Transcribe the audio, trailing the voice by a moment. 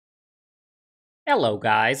Hello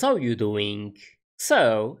guys, how you doing?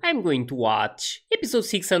 So, I'm going to watch episode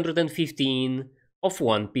 615 of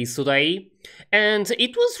One Piece today, and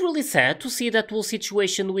it was really sad to see that whole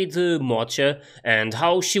situation with Mocha and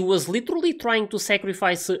how she was literally trying to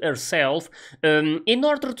sacrifice herself in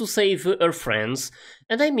order to save her friends.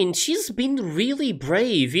 And I mean, she's been really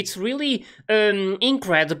brave. It's really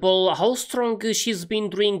incredible how strong she's been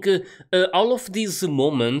during all of these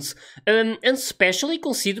moments, and especially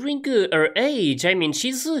considering her age. I mean,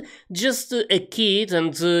 she's just a kid,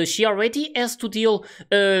 and she already has to deal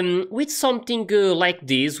with something like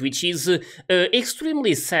this, which is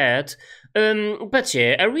extremely sad. But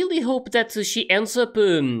yeah, I really hope that she ends up.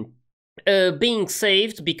 Being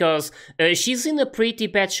saved because she's in a pretty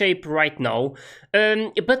bad shape right now.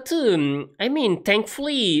 But I mean,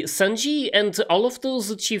 thankfully, Sanji and all of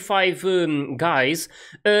those G5 guys,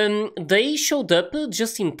 they showed up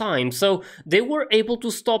just in time, so they were able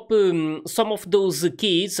to stop some of those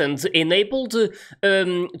kids and enabled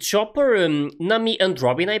Chopper, Nami, and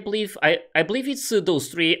Robin. I believe. I believe it's those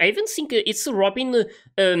three. I even think it's Robin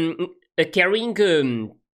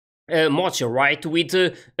carrying. Mocha, right, with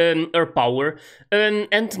her power,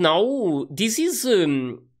 and now this is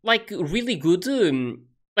like really good.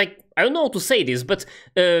 Like I don't know how to say this, but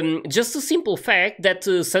just a simple fact that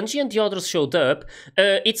Sanji and the others showed up,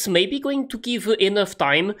 it's maybe going to give enough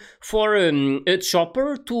time for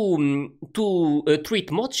Chopper to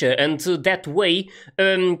treat Mocha, and that way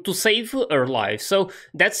to save her life. So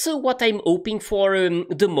that's what I'm hoping for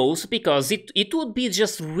the most, because it would be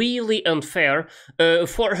just really unfair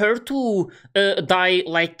for her to die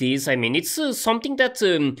like this. I mean, it's something that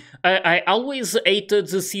I always hated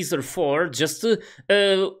Caesar for, just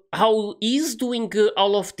how he's doing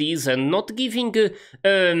all of this and not giving,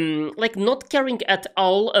 like, not caring at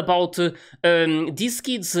all about these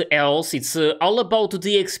kids' else. It's all about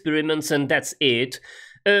the experiments, and that's it.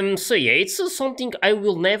 So yeah, it's something I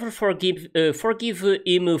will never forgive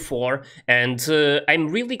him for, and I'm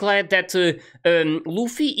really glad that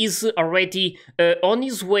Luffy is already on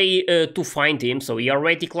his way to find him. So he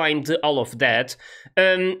already climbed all of that,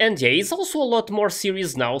 and yeah, he's also a lot more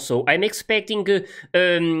serious now. So I'm expecting the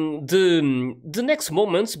next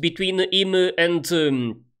moments between him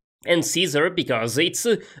and Caesar, because it's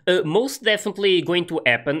most definitely going to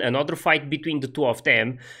happen, another fight between the two of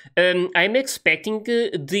them. I'm expecting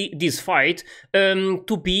this fight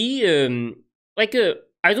to be like a,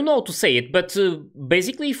 I don't know how to say it, but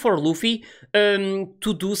basically for Luffy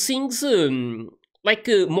to do things like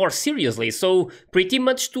more seriously. So pretty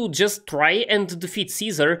much to just try and defeat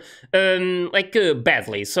Caesar like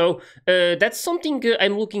badly. So that's something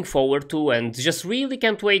I'm looking forward to, and just really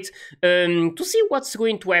can't wait to see what's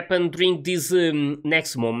going to happen during these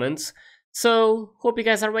next moments. So hope you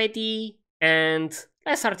guys are ready, and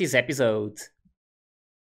let's start this episode.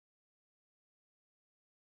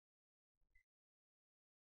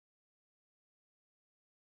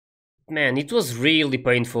 Man, it was really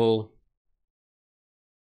painful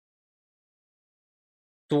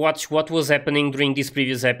to watch what was happening during this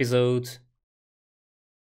previous episode.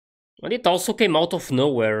 And it also came out of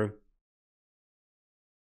nowhere.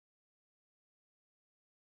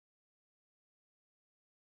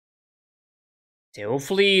 So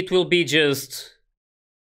hopefully it will be just,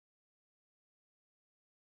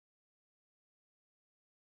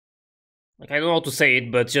 like, I don't know how to say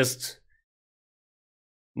it, but just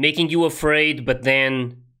making you afraid, but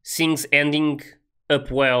then things ending up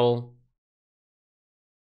well.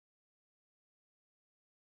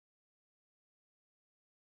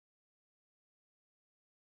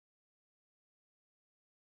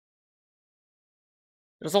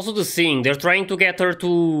 There's also the thing, they're trying to get her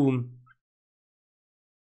to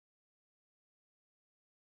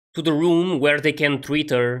the room where they can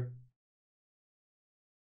treat her.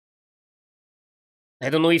 I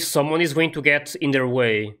don't know if someone is going to get in their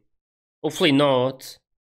way. Hopefully not.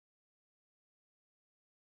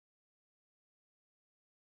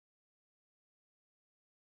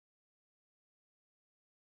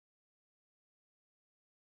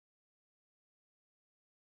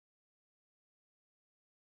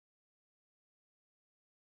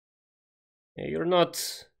 Yeah, you're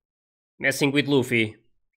not messing with Luffy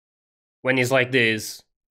when he's like this.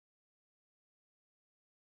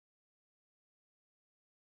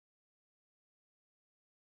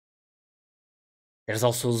 There's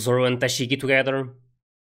also Zoro and Tashigi together.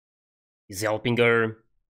 He's helping her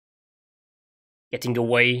getting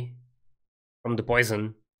away from the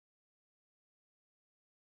poison.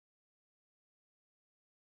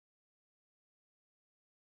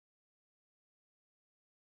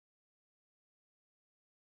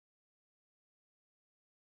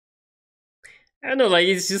 I don't know, like,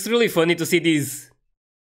 it's just really funny to see this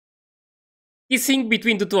thing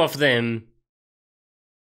between the two of them.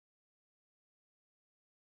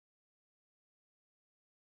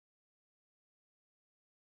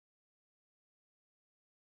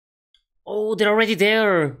 Oh, they're already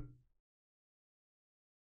there.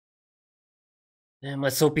 Damn,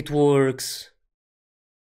 let's hope it works.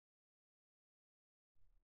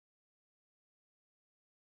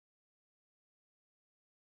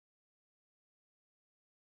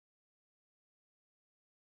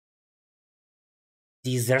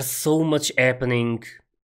 There's so much happening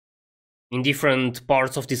in different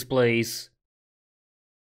parts of this place.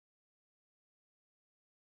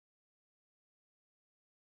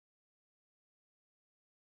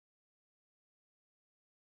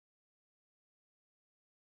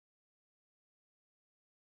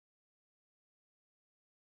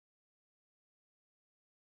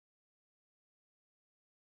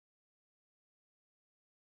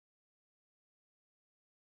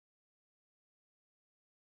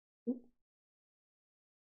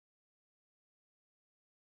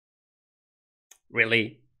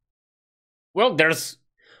 Really? Well, there's...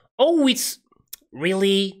 Oh, it's...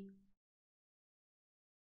 Really?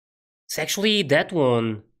 It's actually that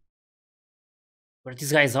one. Where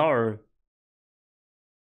these guys are.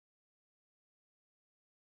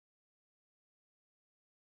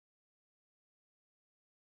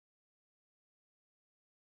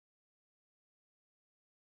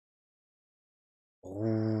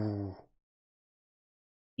 Oh.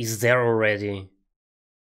 Is there already.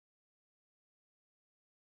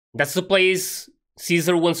 That's the place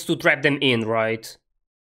Caesar wants to trap them in, right?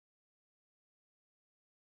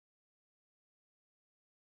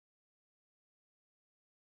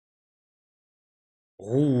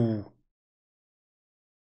 Oh.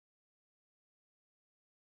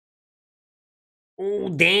 Oh,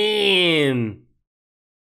 damn.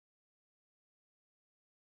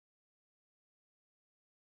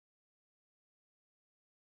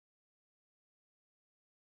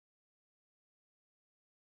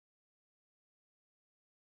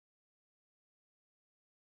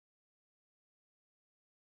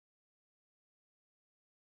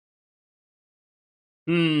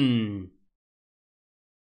 Hmm.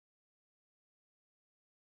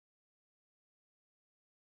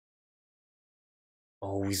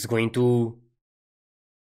 Oh, he's going to...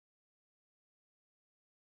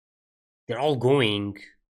 They're all going.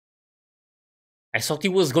 I thought he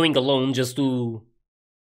was going alone just to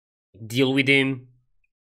deal with him.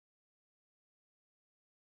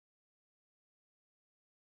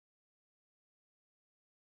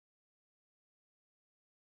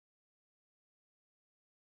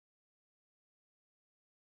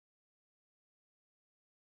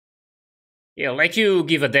 Yeah, like you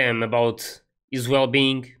give a damn about his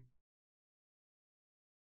well-being.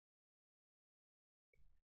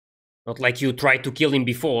 Not like you tried to kill him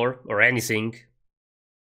before or anything.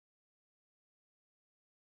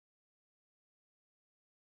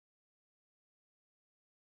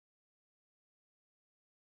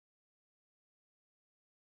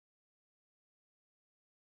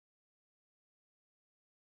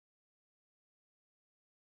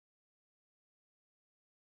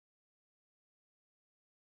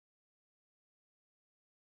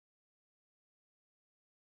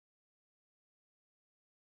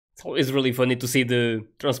 It's always really funny to see the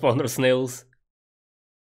transponder snails.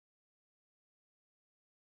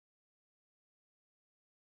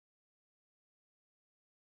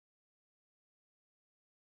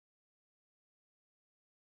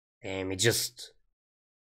 Damn, it just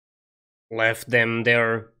left them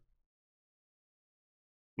there.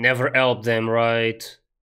 Never helped them, right?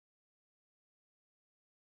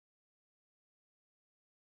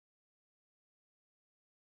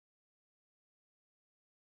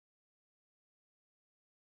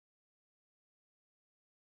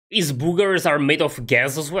 His boogers are made of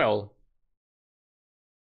gas as well.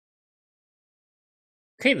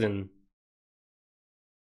 Okay then.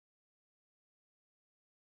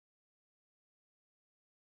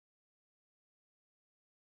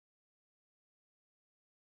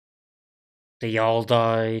 They all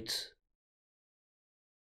died.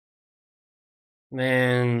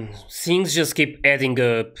 Man, things just keep adding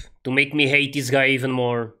up to make me hate this guy even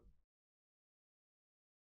more.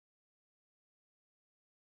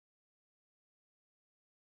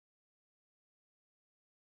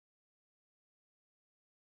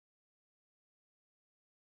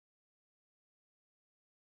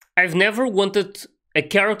 I've never wanted a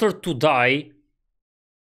character to die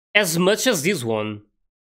as much as this one.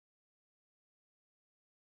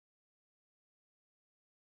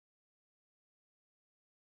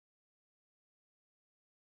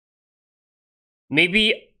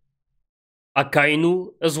 Maybe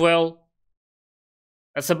Akainu as well.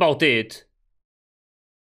 That's about it.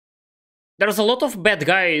 There's a lot of bad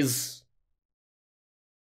guys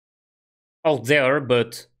out there,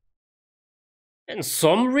 but... And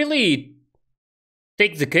some really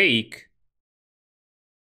take the cake.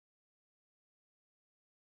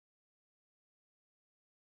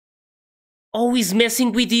 Oh, he's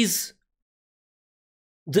messing with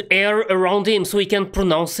the air around him so he can't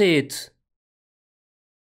pronounce it.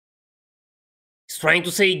 He's trying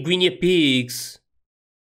to say guinea pigs.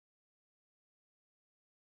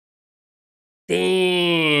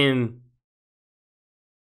 Damn.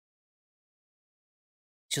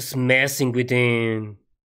 Just messing with him.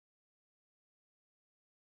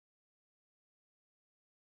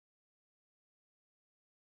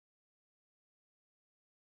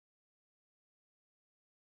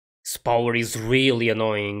 His power is really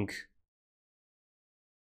annoying.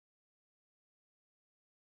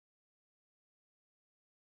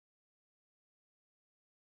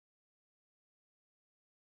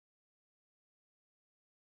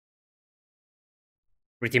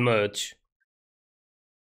 Pretty much.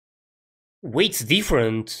 Weight's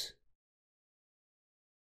different.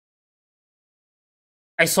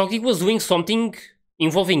 I thought he was doing something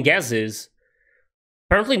involving gases.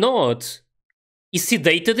 Apparently not. He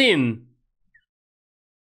sedated him.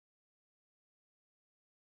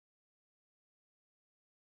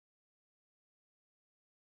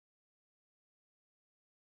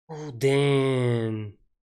 Oh, damn.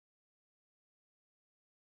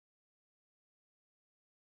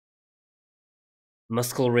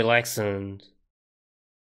 Muscle relaxant.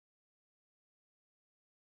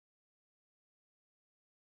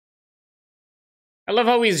 I love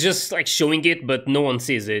how he's just like showing it, but no one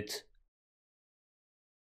sees it.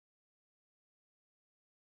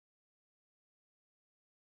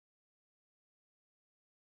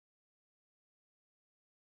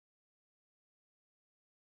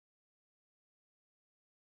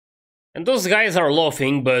 And those guys are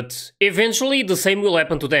laughing, but eventually the same will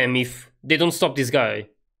happen to them if they don't stop this guy.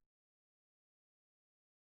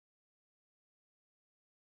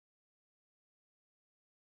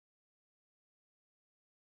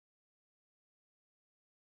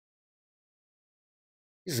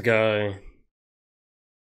 This guy.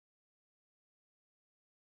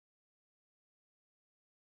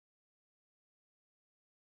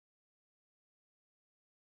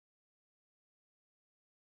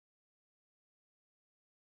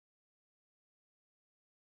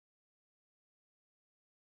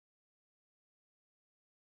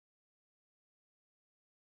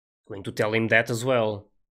 Going to tell him that as well.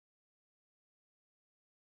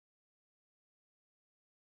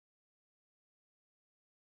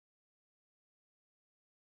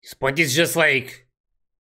 His point is just like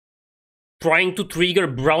trying to trigger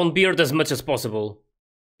Brownbeard as much as possible.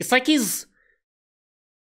 It's like he's...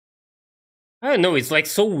 I don't know, it's like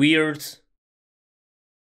so weird.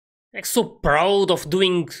 Like so proud of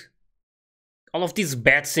doing all of these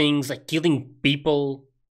bad things, like killing people.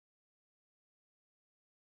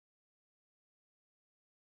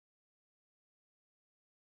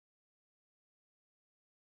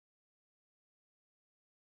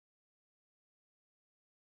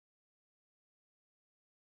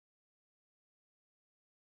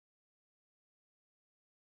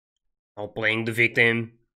 Now playing the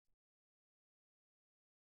victim.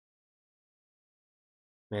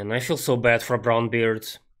 Man, I feel so bad for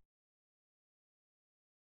Brownbeard.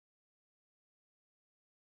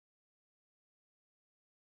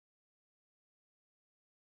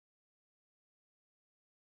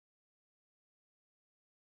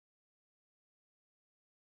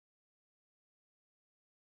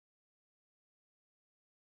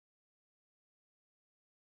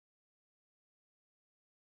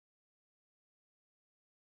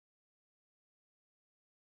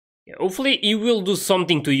 Yeah, hopefully he will do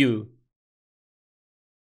something to you.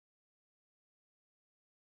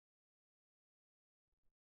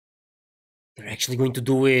 They're actually going to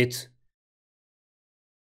do it.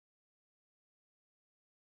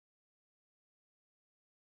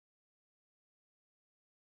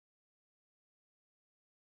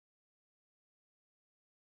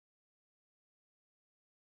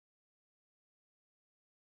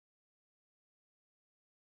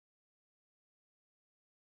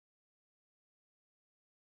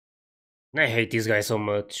 I hate this guy so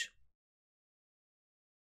much.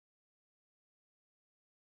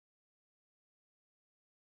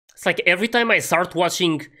 It's like every time I start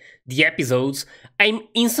watching the episodes, I'm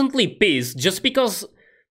instantly pissed just because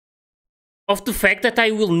of the fact that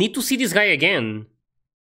I will need to see this guy again.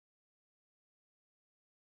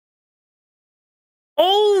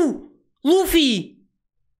 Luffy!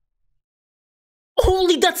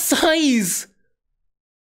 Holy, that size!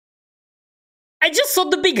 I just saw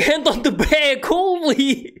the big hand on the back,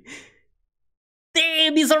 holy!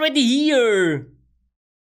 Damn, he's already here!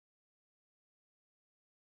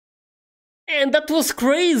 And that was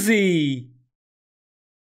crazy!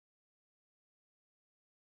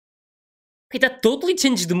 Okay, that totally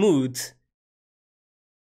changed the mood.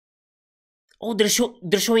 Oh, they're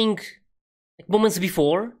showing like moments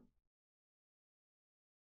before.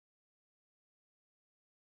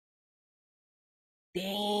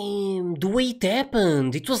 Damn, the way it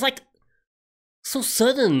happened, it was like so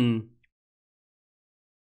sudden.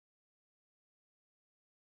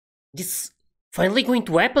 This finally going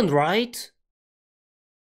to happen, right?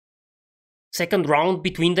 Second round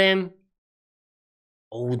between them.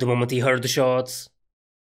 Oh, the moment he heard the shots.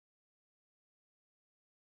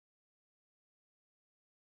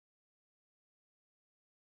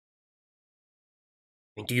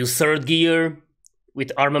 Going to use third gear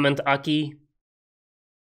with armament Aki.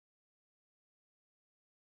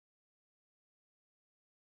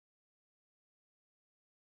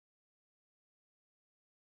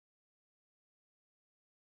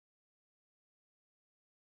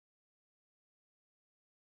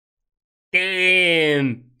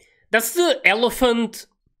 Damn! That's the elephant.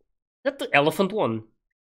 That's the elephant one.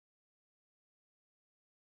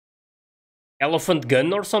 Elephant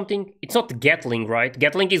gun or something? It's not Gatling, right?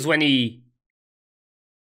 Gatling is when he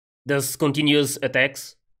does continuous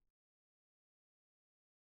attacks.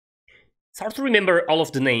 It's hard to remember all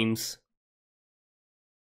of the names.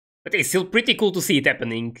 But it's still pretty cool to see it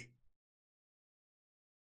happening.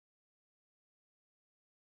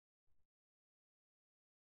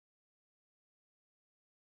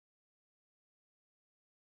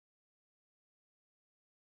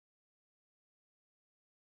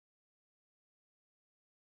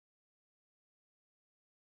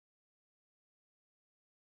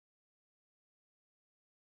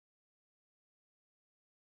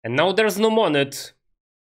 And now there's no Monet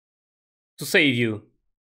to save you.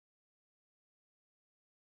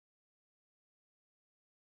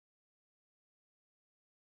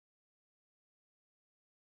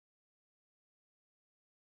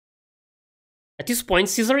 At this point,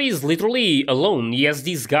 Caesar is literally alone. He has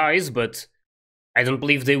these guys, but I don't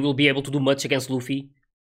believe they will be able to do much against Luffy.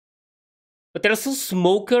 But there's still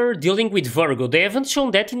Smoker dealing with Virgo. They haven't shown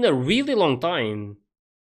that in a really long time.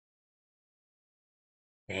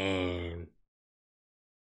 Damn.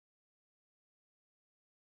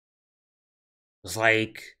 It's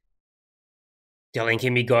like telling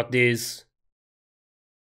him he got this.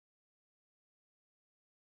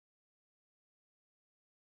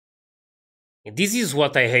 This is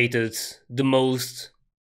what I hated the most.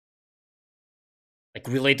 Like,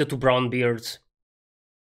 related to Brownbeard.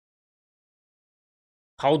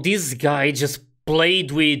 How this guy just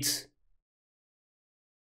played with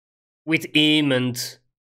him and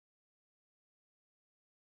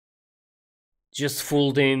just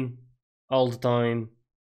fooled him all the time.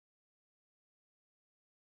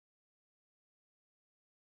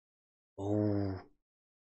 Oh.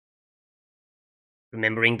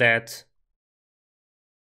 Remembering that.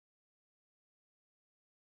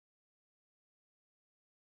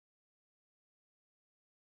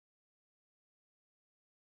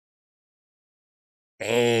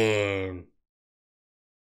 Damn.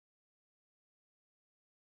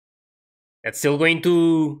 That's still going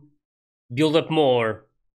to build up more.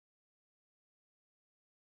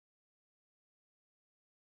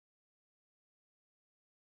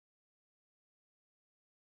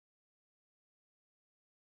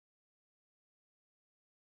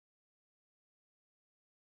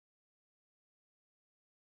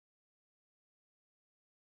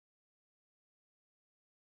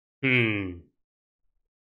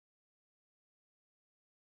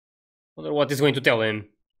 Wonder what he's going to tell him.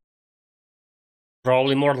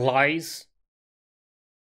 Probably more lies.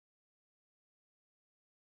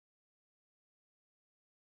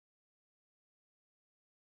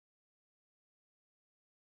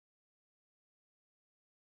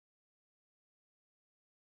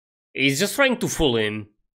 He's just trying to fool him.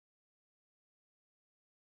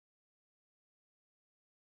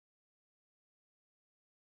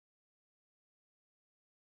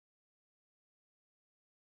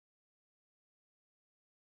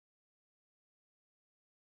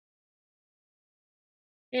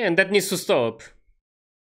 Yeah, and that needs to stop.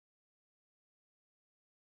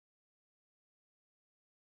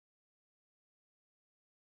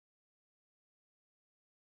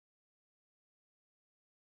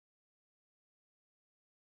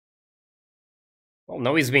 Well,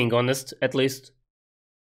 now he's being honest, at least.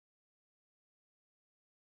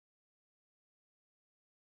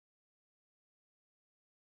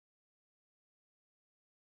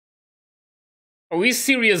 Oh, he's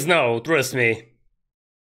serious now, trust me.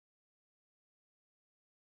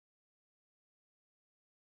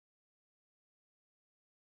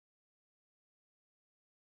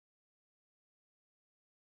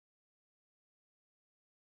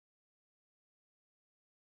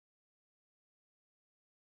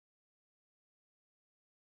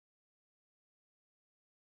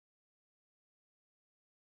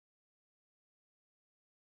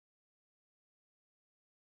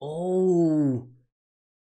 Oh,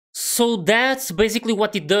 so that's basically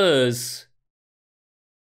what it does.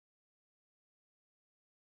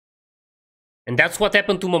 And that's what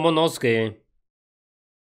happened to Momonosuke.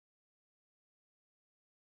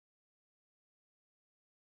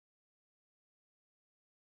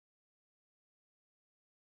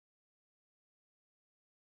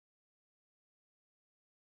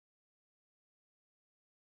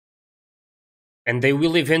 And they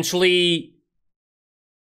will eventually...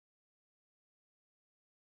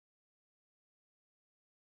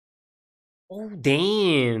 Oh,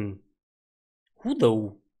 damn. Who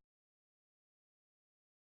though?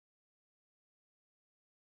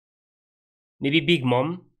 Maybe Big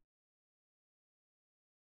Mom?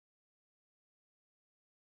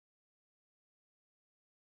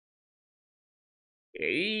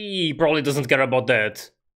 He probably doesn't care about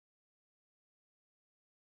that.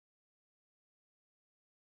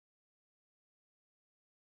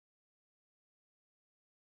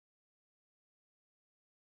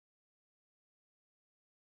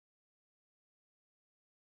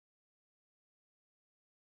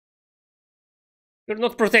 You're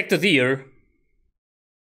not protected here.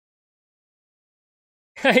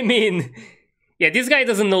 I mean... Yeah, this guy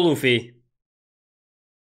doesn't know Luffy.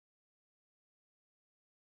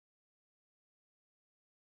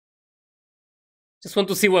 Just want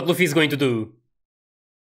to see what Luffy's going to do.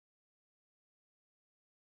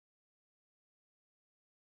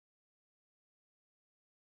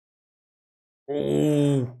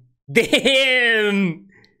 Oh, damn!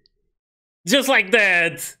 Just like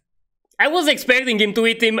that. I was expecting him to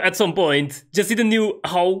hit him at some point. Just didn't know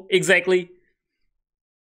how exactly.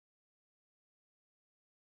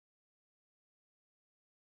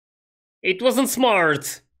 It wasn't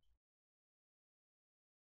smart.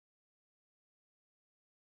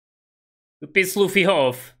 To piss Luffy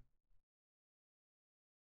off.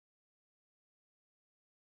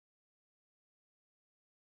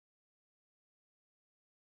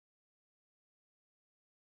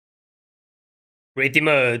 Pretty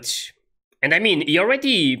much. And I mean, he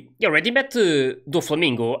already met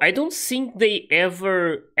Doflamingo. I don't think they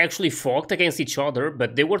ever actually fought against each other,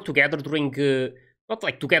 but they were together during, not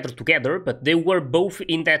like together, but they were both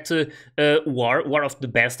in that War of the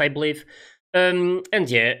Best, I believe. And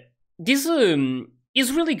yeah, this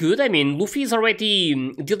is really good. I mean, Luffy is already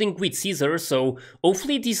dealing with Caesar, so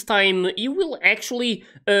hopefully this time he will actually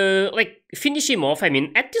like finish him off. I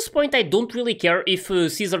mean, at this point I don't really care if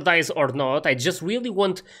Caesar dies or not. I just really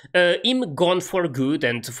want him gone for good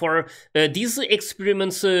and for these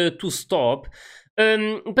experiments to stop.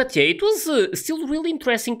 But yeah, it was still really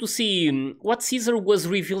interesting to see what Caesar was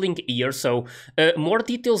revealing here. So more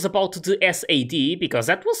details about the SAD, because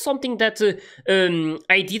that was something that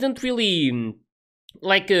I didn't really...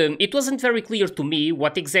 like it wasn't very clear to me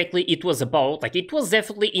what exactly it was about. Like, it was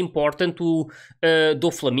definitely important to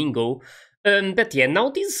Doflamingo, but yeah, now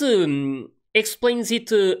this explains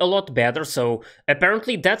it a lot better. So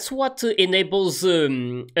apparently that's what enables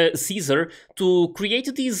Caesar to create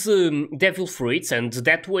these devil fruits, and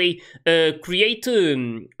that way create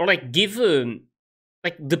or like give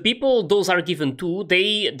like the people those are given to,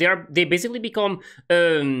 they basically become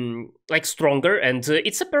like stronger, and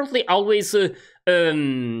it's apparently always a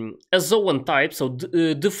Zoan type. So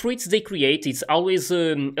the fruits they create, it's always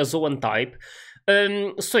a Zoan type.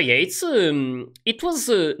 So yeah, it was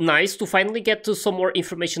nice to finally get some more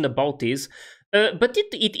information about this. But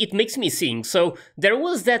it makes me think. So there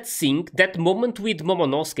was that thing, that moment with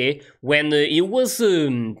Momonosuke when it was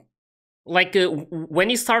like when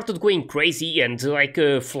he started going crazy and like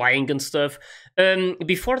flying and stuff.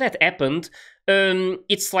 Before that happened,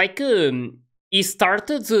 it's like he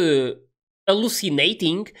started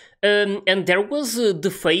hallucinating, and there was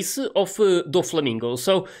the face of Doflamingo.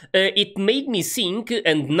 So it made me think,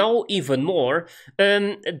 and now even more,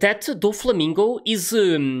 that Doflamingo is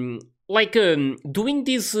like doing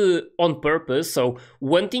this on purpose, so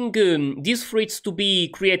wanting these fruits to be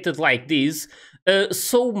created like this.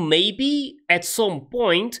 So maybe at some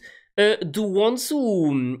point, the ones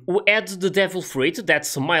who add the devil fruit, that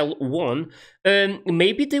Smile one,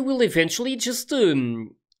 maybe they will eventually just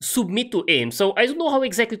submit to him. So I don't know how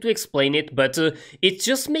exactly to explain it, but it's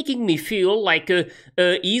just making me feel like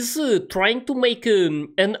he's trying to make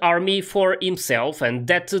an army for himself, and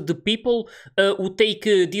that the people who take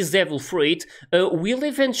this devil fruit will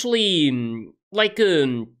eventually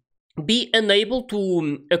be unable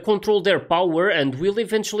to control their power, and will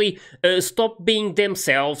eventually stop being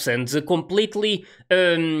themselves and completely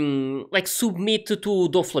submit to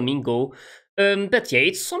Doflamingo. But yeah,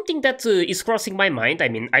 it's something that is crossing my mind. I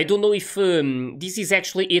mean, I don't know if this is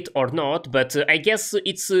actually it or not, but I guess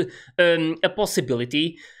it's a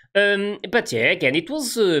possibility. But yeah, again, it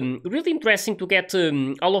was really interesting to get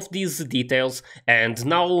all of these details, and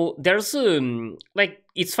now there's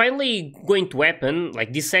it's finally going to happen,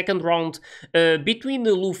 like this second round between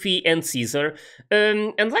Luffy and Caesar.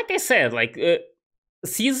 And like I said,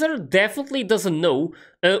 Caesar definitely doesn't know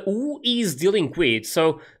who he is dealing with,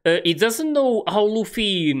 so he doesn't know how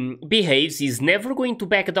Luffy behaves. He's never going to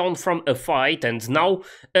back down from a fight, and now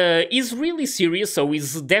he's really serious, so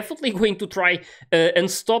he's definitely going to try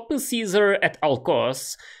and stop Caesar at all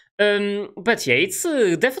costs. But yeah, it's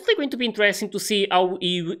definitely going to be interesting to see how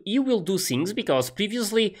he will do things, because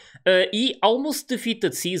previously he almost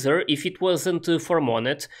defeated Caesar if it wasn't for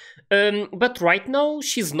Monet. But right now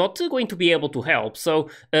she's not going to be able to help, so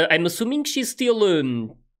I'm assuming she's still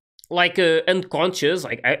unconscious.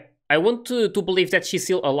 I want to believe that she's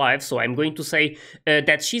still alive, so I'm going to say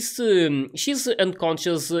that she's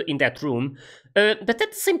unconscious in that room. But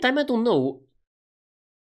at the same time, I don't know.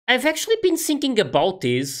 I've actually been thinking about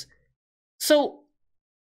this. So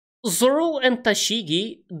Zoro and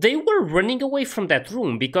Tashigi, they were running away from that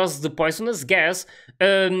room because the poisonous gas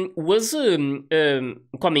was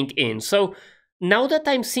coming in. So now that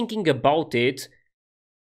I'm thinking about it,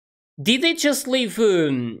 did they just leave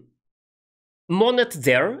Monet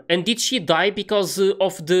there, and did she die because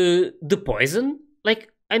of the poison? Like,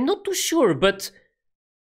 I'm not too sure, but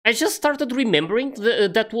I just started remembering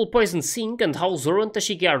that whole poison thing and how Zoro and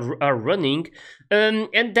Tashigi are running,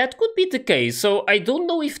 and that could be the case. So I don't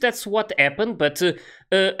know if that's what happened, but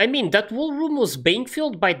I mean, that whole room was being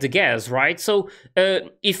filled by the gas, right? So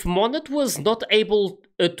if Monet was not able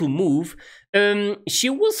to move, she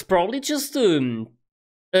was probably just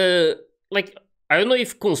I don't know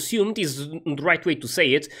if consumed is the right way to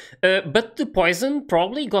say it, but the poison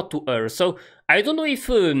probably got to her. So I don't know if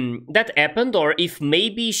that happened, or if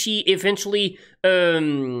maybe she eventually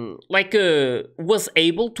was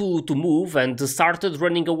able to move and started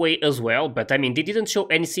running away as well. But I mean, they didn't show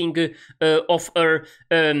anything of her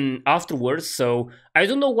afterwards, so I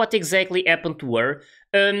don't know what exactly happened to her.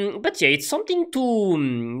 But yeah, it's something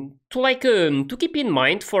to keep in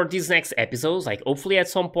mind for these next episodes. Like, hopefully at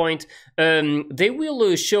some point they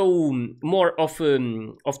will show more of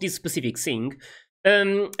this specific thing.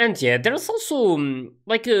 And yeah, there's also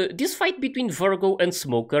this fight between Virgo and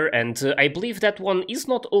Smoker, and I believe that one is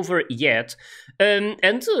not over yet.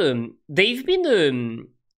 And they've been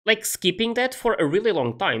skipping that for a really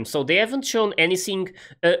long time, so they haven't shown anything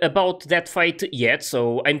about that fight yet.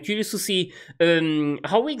 So I'm curious to see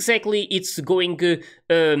how exactly it's going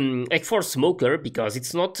for Smoker, because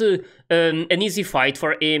it's not an easy fight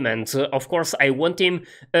for him, and of course I want him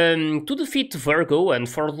to defeat Virgo and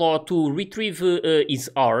for Law to retrieve his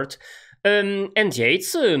art. And yeah,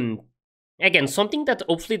 it's again something that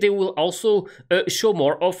hopefully they will also show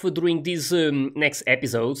more of during these next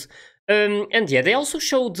episodes. And yeah, they also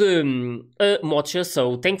showed Mocha,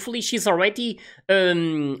 so thankfully she's already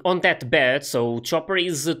on that bed, so Chopper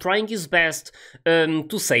is trying his best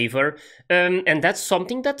to save her, and that's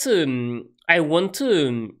something that I want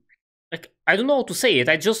to... I don't know how to say it,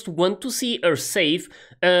 I just want to see her safe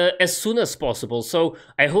as soon as possible, so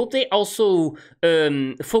I hope they also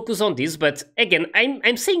focus on this. But again,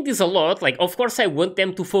 I'm saying this a lot, of course I want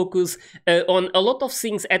them to focus on a lot of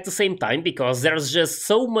things at the same time, because there's just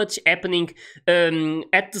so much happening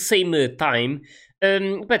at the same time.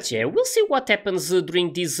 But yeah, we'll see what happens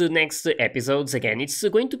during these next episodes. Again, it's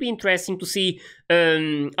going to be interesting to see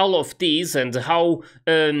all of these, and how,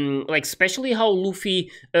 especially how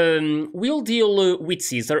Luffy will deal with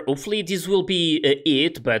Caesar. Hopefully this will be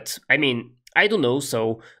it, but I mean, I don't know,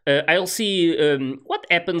 so I'll see what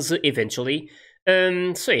happens eventually.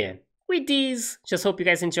 So yeah, with this, just hope you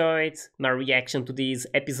guys enjoyed my reaction to this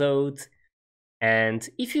episode, and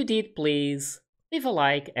if you did, please leave a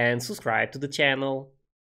like and subscribe to the channel.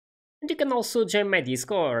 And you can also join my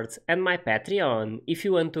Discord and my Patreon if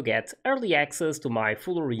you want to get early access to my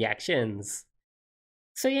full reactions.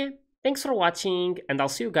 So yeah, thanks for watching, and I'll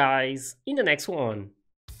see you guys in the next one.